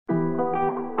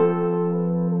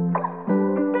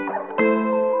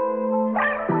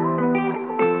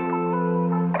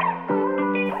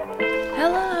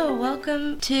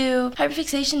to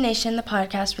Hyperfixation Nation the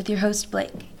Podcast with your host,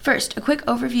 Blake. First, a quick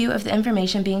overview of the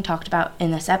information being talked about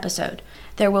in this episode.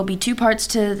 There will be 2 parts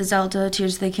to the Zelda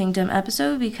Tears of the Kingdom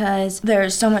episode because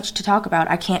there's so much to talk about.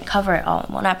 I can't cover it all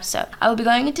in one episode. I will be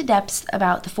going into depth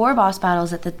about the 4 boss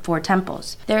battles at the 4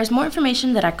 temples. There is more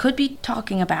information that I could be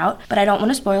talking about, but I don't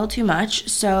want to spoil too much,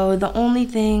 so the only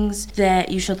things that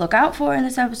you should look out for in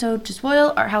this episode to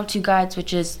spoil are how-to guides,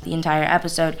 which is the entire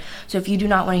episode. So if you do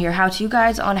not want to hear how-to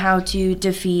guides on how to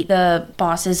defeat the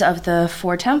bosses of the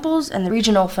 4 temples and the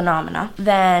regional phenomena,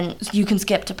 then you can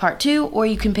skip to part 2, or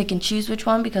you can pick and choose which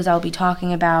one, because I'll be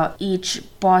talking about each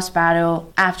boss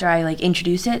battle after I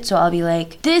introduce it. So I'll be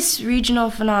like, this regional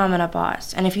phenomena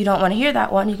boss, and if you don't want to hear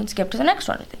that one, you can skip to the next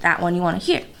one, that one you want to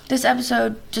hear. This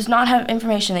episode does not have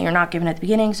information that you're not given at the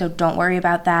beginning, so don't worry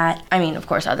about that. I mean, of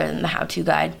course, other than the how-to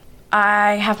guide.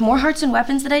 I have more hearts and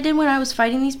weapons than I did when I was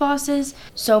fighting these bosses,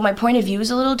 so my point of view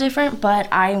is a little different, but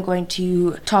I am going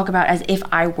to talk about as if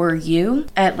I were you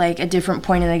at a different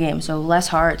point in the game. So less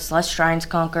hearts, less shrines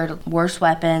conquered, worse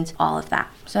weapons, all of that.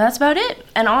 So that's about it.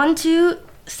 And on to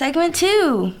segment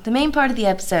 2, the main part of the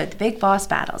episode, the big boss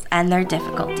battles and their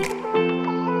difficulty.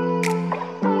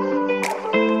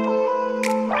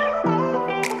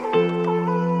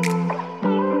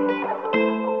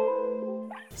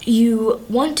 You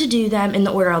want to do them in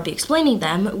the order I'll be explaining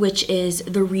them, which is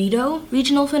the Rito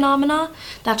regional phenomena.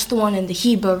 That's the one in the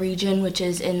Heba region, which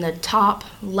is in the top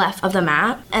left of the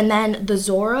map. And then the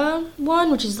Zora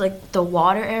one, which is the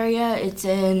water area. It's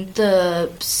in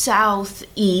the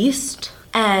southeast.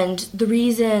 And the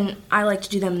reason I like to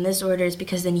do them in this order is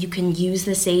because then you can use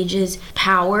the sage's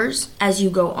powers as you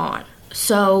go on.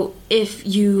 So if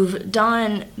you've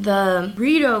done the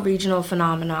Rito regional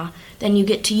phenomena, then you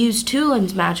get to use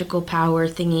Tulin's magical power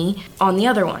thingy on the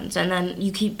other ones, and then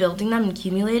you keep building them and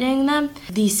accumulating them.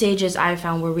 These sages I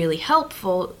found were really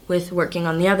helpful with working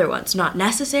on the other ones. Not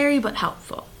necessary, but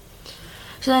helpful.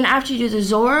 So then after you do the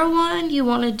Zora one, you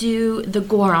want to do the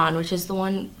Goron, which is the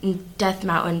one in Death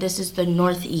Mountain. This is the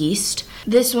northeast.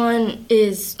 This one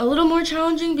is a little more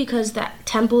challenging because that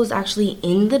temple is actually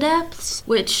in the depths,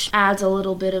 which adds a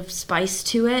little bit of spice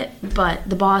to it, but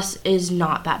the boss is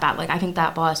not that bad. I think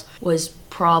that boss was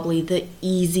probably the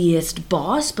easiest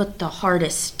boss, but the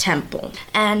hardest temple.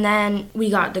 And then we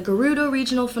got the Gerudo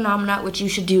regional phenomena, which you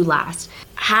should do last.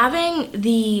 Having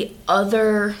the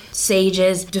other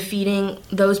sages defeating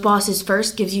those bosses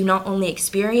first gives you not only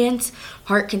experience,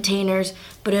 heart containers,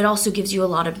 but it also gives you a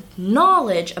lot of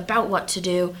knowledge about what to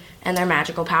do and their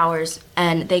magical powers,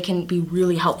 and they can be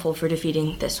really helpful for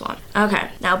defeating this one. Okay,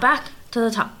 now back to the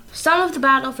top. Some of the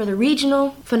battle for the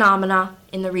regional phenomena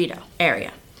in the Rito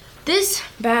area. This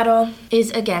battle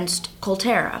is against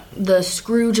Colgera, the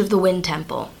Scrooge of the Wind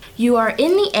Temple. You are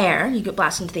in the air, you get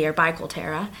blasted into the air by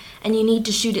Colgera, and you need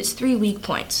to shoot its 3 weak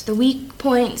points. The weak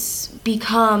points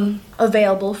become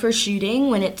available for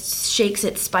shooting when it shakes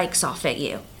its spikes off at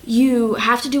you. You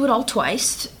have to do it all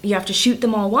twice. You have to shoot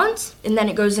them all once, and then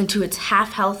it goes into its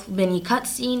half-health mini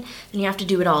cutscene, and you have to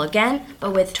do it all again,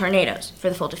 but with tornadoes for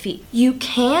the full defeat. You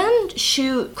can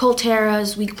shoot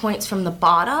Colgera's weak points from the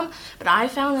bottom, but I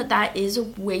found that is a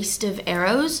waste of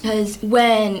arrows, because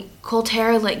when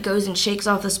Colgera goes and shakes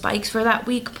off the spikes for that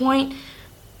weak point,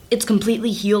 it's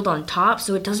completely healed on top,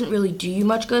 so it doesn't really do you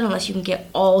much good unless you can get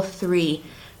all 3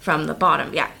 from the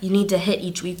bottom. Yeah, you need to hit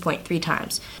each weak point 3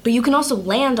 times. But you can also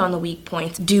land on the weak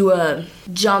points, do a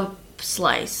jump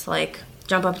slice,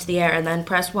 jump up to the air and then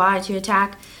press Y to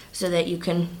attack so that you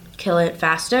can kill it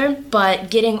faster.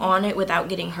 But getting on it without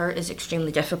getting hurt is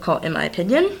extremely difficult in my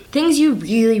opinion. Things you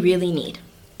really, really need.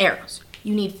 Arrows.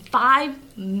 You need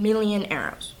 5 million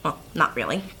arrows. Well, not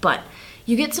really, but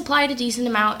you get supplied a decent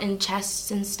amount in chests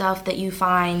and stuff that you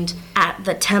find at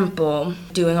the temple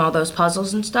doing all those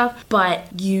puzzles and stuff,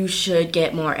 but you should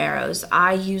get more arrows.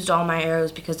 I used all my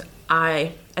arrows because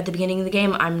at the beginning of the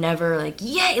game, I'm never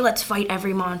yay, let's fight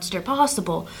every monster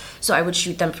possible. So I would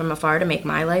shoot them from afar to make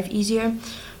my life easier,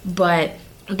 but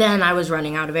then I was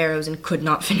running out of arrows and could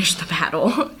not finish the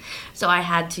battle. So I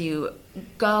had to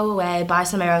go away, buy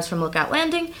some arrows from Lookout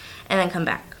Landing, and then come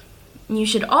back. You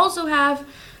should also have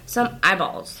some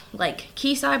eyeballs, like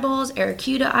Kesse eyeballs,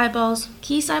 Aerocuda eyeballs.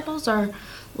 Kesse eyeballs are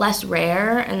less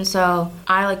rare, and so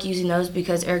I like using those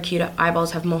because Aerocuda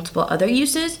eyeballs have multiple other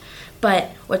uses.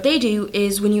 But what they do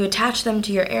is when you attach them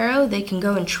to your arrow, they can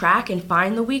go and track and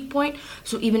find the weak point.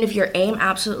 So even if your aim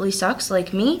absolutely sucks,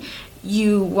 like me,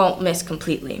 you won't miss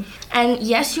completely. And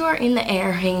yes, you are in the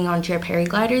air hanging onto your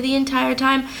paraglider the entire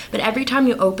time, but every time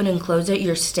you open and close it,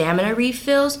 your stamina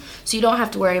refills, so you don't have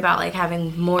to worry about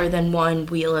having more than one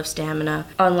wheel of stamina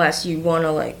unless you want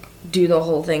to do the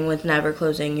whole thing with never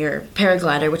closing your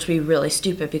paraglider, which would be really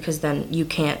stupid because then you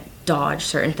can't dodge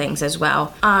certain things as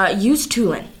well. Use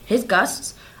Tulin. His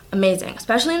gusts, amazing,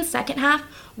 especially in the second half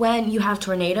when you have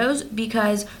tornadoes,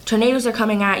 because tornadoes are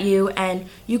coming at you and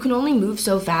you can only move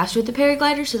so fast with the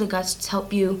paraglider, so the gusts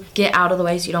help you get out of the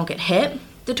way so you don't get hit.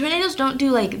 The tornadoes don't do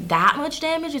like that much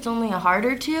damage, it's only a heart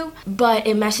or two, but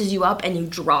it messes you up and you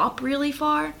drop really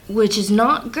far, which is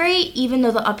not great. Even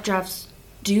though the updrafts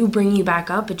do bring you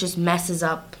back up, it just messes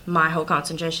up my whole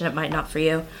concentration. It might not for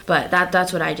you, but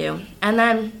that's what I do. And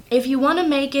then if you want to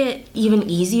make it even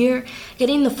easier,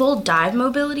 getting the full dive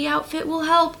mobility outfit will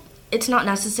help. It's not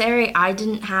necessary. I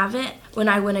didn't have it when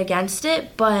I went against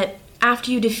it, but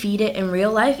after you defeat it in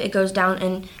real life, it goes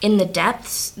down in the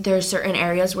depths. There's certain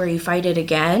areas where you fight it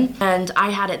again, and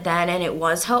I had it then, and it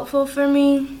was helpful for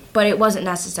me, but it wasn't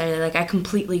necessary. Like, I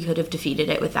completely could have defeated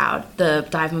it without the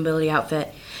dive mobility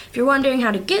outfit. If you're wondering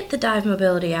how to get the dive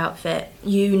mobility outfit,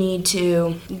 you need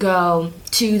to go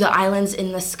to the islands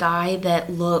in the sky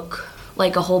that look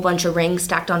like a whole bunch of rings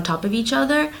stacked on top of each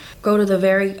other. Go to the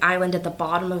very island at the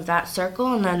bottom of that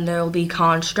circle, and then there will be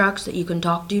constructs that you can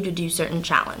talk to do certain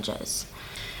challenges.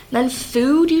 Then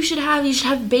food you should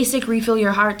have basic refill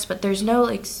your hearts, but there's no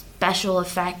like special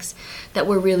effects that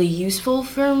were really useful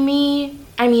for me.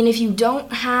 I mean, if you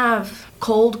don't have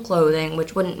cold clothing,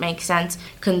 which wouldn't make sense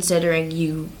considering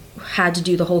you had to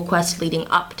do the whole quest leading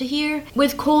up to here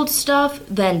with cold stuff,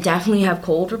 then definitely have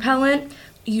cold repellent.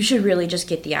 You should really just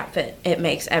get the outfit. It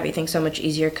makes everything so much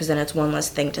easier because then it's one less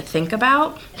thing to think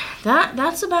about.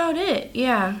 That's about it,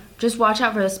 yeah. Just watch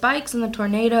out for the spikes and the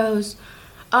tornadoes.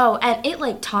 Oh, and it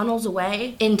like tunnels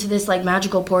away into this like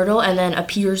magical portal and then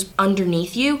appears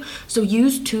underneath you. So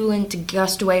use Tulin to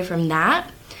gust away from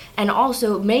that. And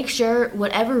also make sure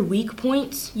whatever weak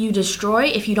points you destroy,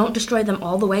 if you don't destroy them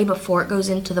all the way before it goes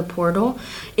into the portal,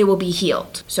 it will be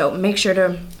healed. So make sure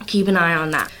to keep an eye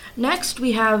on that. Next,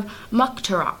 we have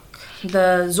Muktarok,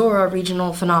 the Zora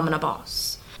regional phenomena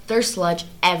boss. There's sludge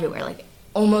everywhere, like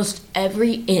almost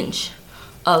every inch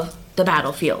of the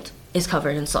battlefield is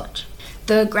covered in sludge.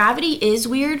 The gravity is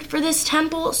weird for this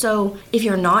temple, so if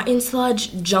you're not in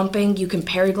sludge, jumping, you can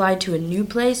paraglide to a new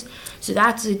place. So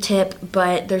that's a tip,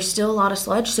 but there's still a lot of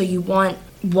sludge, so you want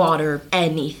water,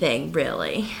 anything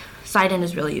really. Sidon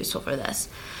is really useful for this.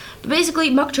 But basically,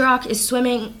 Muktarok is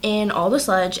swimming in all the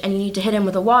sludge, and you need to hit him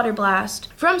with a water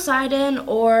blast from Sidon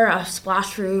or a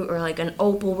splash fruit or like an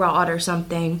opal rod or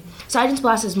something. Sidon's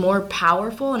blast is more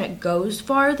powerful and it goes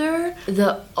farther.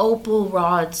 The opal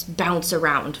rods bounce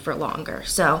around for longer,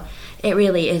 so it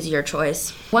really is your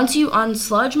choice. Once you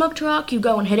unsludge Muktarok, you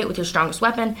go and hit it with your strongest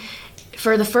weapon.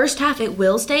 For the first half, it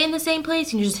will stay in the same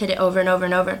place. You just hit it over and over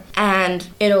and over, and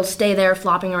it'll stay there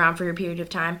flopping around for a period of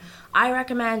time. I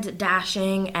recommend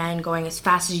dashing and going as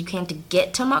fast as you can to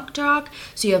get to Muktarok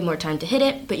so you have more time to hit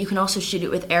it, but you can also shoot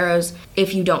it with arrows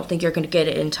if you don't think you're going to get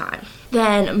it in time.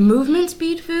 Then movement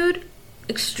speed food,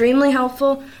 extremely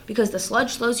helpful because the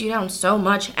sludge slows you down so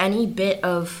much. Any bit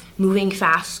of moving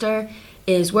faster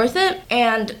is worth it.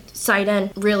 And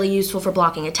Sidon, really useful for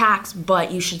blocking attacks,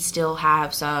 but you should still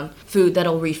have some food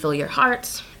that'll refill your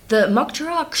hearts. The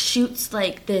Muktarok shoots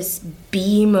like this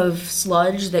beam of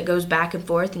sludge that goes back and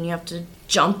forth and you have to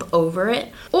jump over it.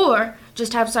 Or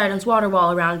just have Sidon's water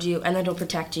wall around you and then it'll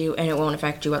protect you and it won't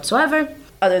affect you whatsoever.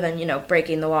 Other than,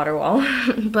 breaking the water wall.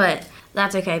 But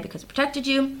that's okay because it protected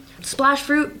you. Splash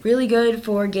fruit, really good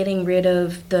for getting rid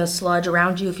of the sludge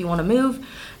around you if you want to move.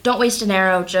 Don't waste an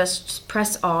arrow, just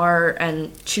press R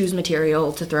and choose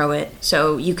material to throw it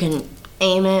so you can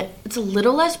aim it. It's a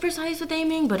little less precise with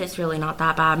aiming, but it's really not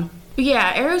that bad. But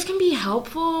yeah, arrows can be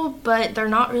helpful, but they're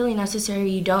not really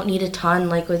necessary. You don't need a ton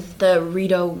like with the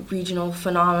Rito regional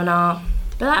phenomena.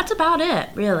 But that's about it,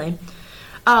 really.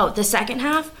 Oh, the second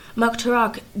half,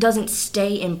 Muktarok doesn't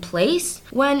stay in place.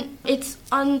 When it's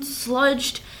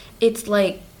unsludged, it's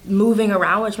like moving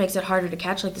around, which makes it harder to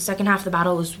catch. Like the second half of the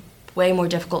battle was way more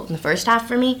difficult than the first half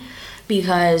for me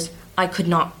because I could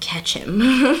not catch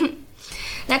him.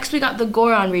 Next, we got the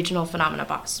Goron regional phenomena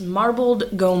boss, Marbled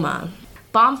Goma.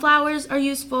 Bomb flowers are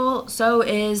useful, so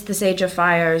is the Sage of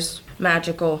Fire's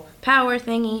magical power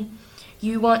thingy.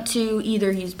 You want to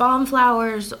either use bomb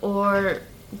flowers or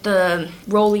the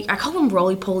I call him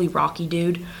roly-poly Rocky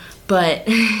dude, but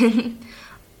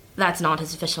that's not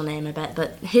his official name, I bet.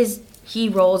 But he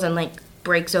rolls and like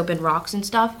breaks open rocks and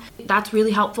stuff. That's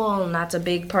really helpful, and that's a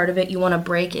big part of it. You want to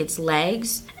break its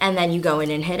legs, and then you go in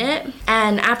and hit it.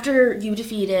 And after you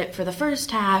defeat it for the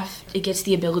first half, it gets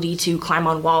the ability to climb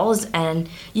on walls, and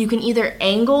you can either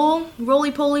angle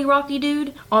Roly-Poly Rocky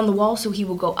Dude on the wall so he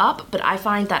will go up, but I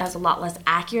find that has a lot less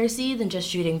accuracy than just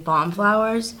shooting bomb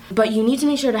flowers. But you need to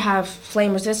make sure to have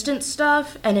flame resistant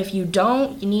stuff, and if you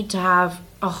don't, you need to have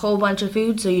a whole bunch of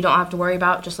food so you don't have to worry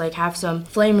about, just like have some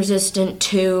flame resistant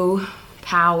 2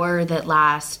 power that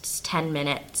lasts 10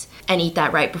 minutes and eat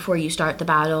that right before you start the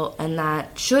battle, and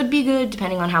that should be good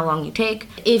depending on how long you take.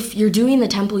 If you're doing the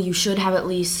temple, you should have at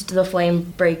least the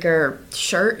flame breaker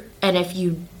shirt, and if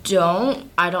you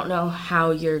don't, I don't know how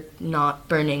you're not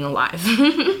burning alive.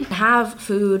 Have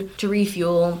food to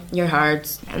refuel your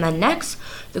hearts. And then next,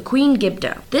 the Queen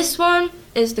Gibdo. This one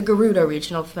is the Gerudo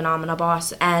regional phenomena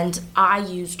boss, and I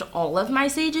used all of my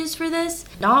sages for this.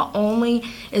 Not only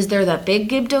is there the big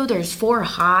Gibdo, there's 4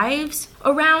 hives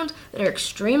around that are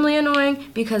extremely annoying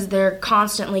because they're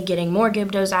constantly getting more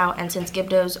Gibdos out, and since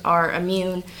Gibdos are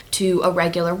immune to a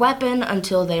regular weapon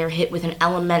until they are hit with an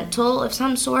elemental of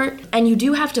some sort, and you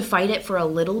do have to fight it for a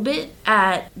little bit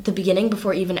at the beginning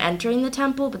before even entering the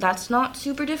temple, but that's not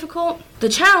super difficult. The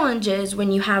challenge is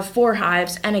when you have 4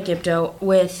 hives and a Gibdo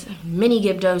with mini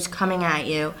Gibdos coming at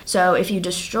you. So if you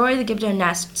destroy the Gibdo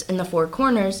nests in the 4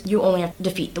 corners, you only have to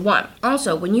defeat the 1.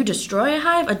 Also, when you destroy a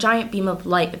hive, a giant beam of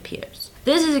light appears.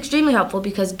 This is extremely helpful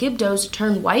because Gibdos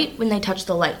turn white when they touch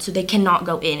the light, so they cannot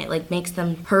go in. It like makes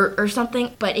them hurt or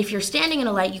something. But if you're standing in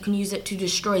a light, you can use it to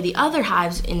destroy the other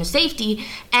hives in the safety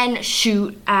and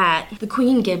shoot at the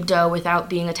Queen Gibdo without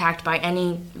being attacked by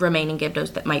any remaining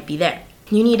Gibdos that might be there.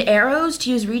 You need arrows to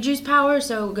use rejuice power,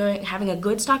 so having a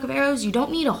good stock of arrows. You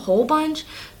don't need a whole bunch,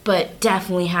 but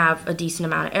definitely have a decent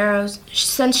amount of arrows.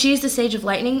 Since she's the Sage of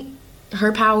Lightning,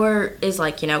 her power is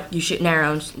like, you shoot an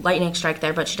arrow and lightning strike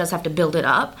there, but she does have to build it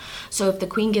up. So if the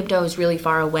Queen Gibdo is really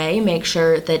far away, make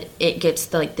sure that it gets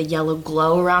the yellow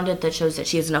glow around it that shows that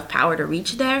she has enough power to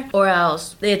reach there, or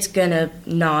else it's gonna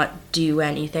not do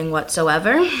anything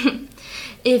whatsoever.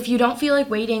 If you don't feel like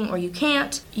waiting or you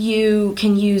can't, you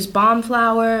can use bomb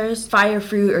flowers, fire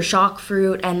fruit, or shock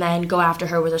fruit, and then go after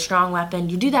her with a strong weapon.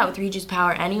 You do that with rejuice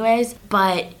power anyways,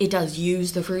 but it does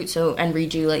use the fruit, and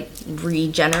reju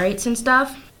regenerates and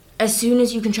stuff. As soon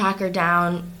as you can track her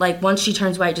down, once she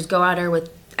turns white, just go at her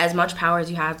with as much power as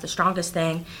you have, the strongest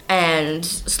thing, and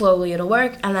slowly it'll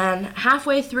work. And then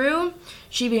halfway through,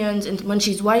 she begins, and when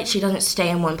she's white, she doesn't stay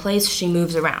in one place, she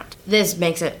moves around. This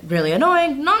makes it really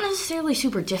annoying, not necessarily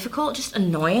super difficult, just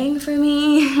annoying for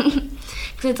me.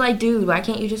 Because it's like, dude, why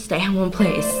can't you just stay in one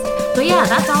place? But yeah,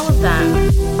 that's all of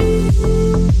them.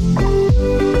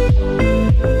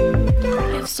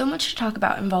 I have so much to talk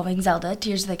about involving Zelda,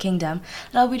 Tears of the Kingdom,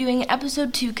 that I'll be doing an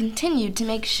episode 2 continued to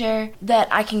make sure that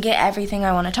I can get everything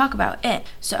I want to talk about in.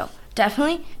 So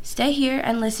definitely stay here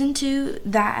and listen to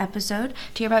that episode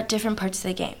to hear about different parts of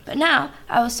the game. But now,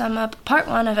 I will sum up part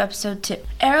 1 of episode 2.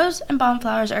 Arrows and bomb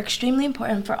flowers are extremely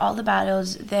important for all the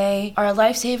battles. They are a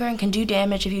lifesaver and can do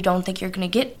damage if you don't think you're going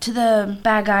to get to the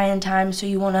bad guy in time, so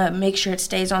you want to make sure it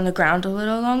stays on the ground a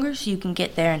little longer so you can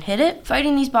get there and hit it.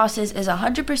 Fighting these bosses is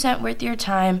 100% worth your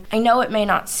time. I know it may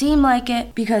not seem like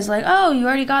it because you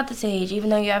already got the sage, even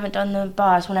though you haven't done the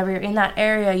boss. Whenever you're in that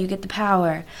area, you get the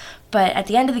power. But at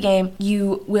the end of the game,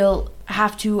 you will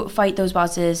have to fight those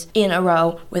bosses in a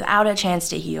row without a chance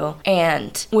to heal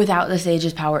and without the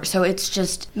sage's power. So it's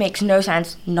just makes no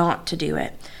sense not to do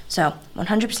it. So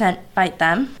 100% fight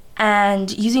them.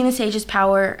 And using the sage's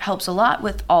power helps a lot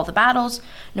with all the battles,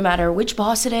 no matter which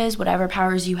boss it is, whatever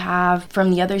powers you have from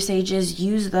the other sages,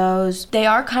 use those. They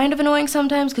are kind of annoying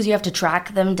sometimes because you have to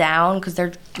track them down because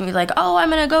they're like, oh, I'm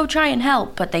going to go try and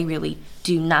help, but they really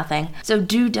do nothing. So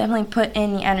do definitely put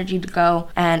in the energy to go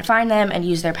and find them and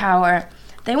use their power.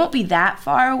 They won't be that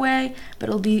far away, but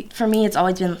it'll be, for me, it's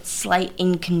always been slight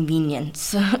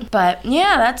inconvenience. But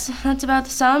yeah, that's about the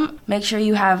sum. Make sure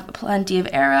you have plenty of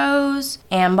arrows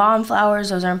and bomb flowers.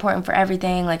 Those are important for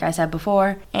everything, like I said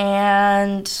before.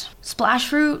 And splash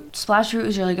fruit. Splash fruit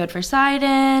is really good for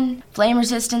Sidon. Flame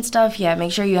resistant stuff, yeah,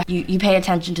 make sure you pay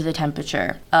attention to the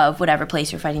temperature of whatever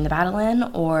place you're fighting the battle in,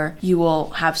 or you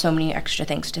will have so many extra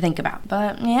things to think about.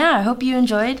 But yeah, I hope you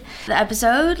enjoyed the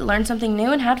episode, learned something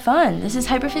new, and had fun. This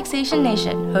is Hyperfixation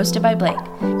Nation, hosted by Blake.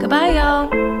 Goodbye,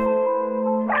 y'all.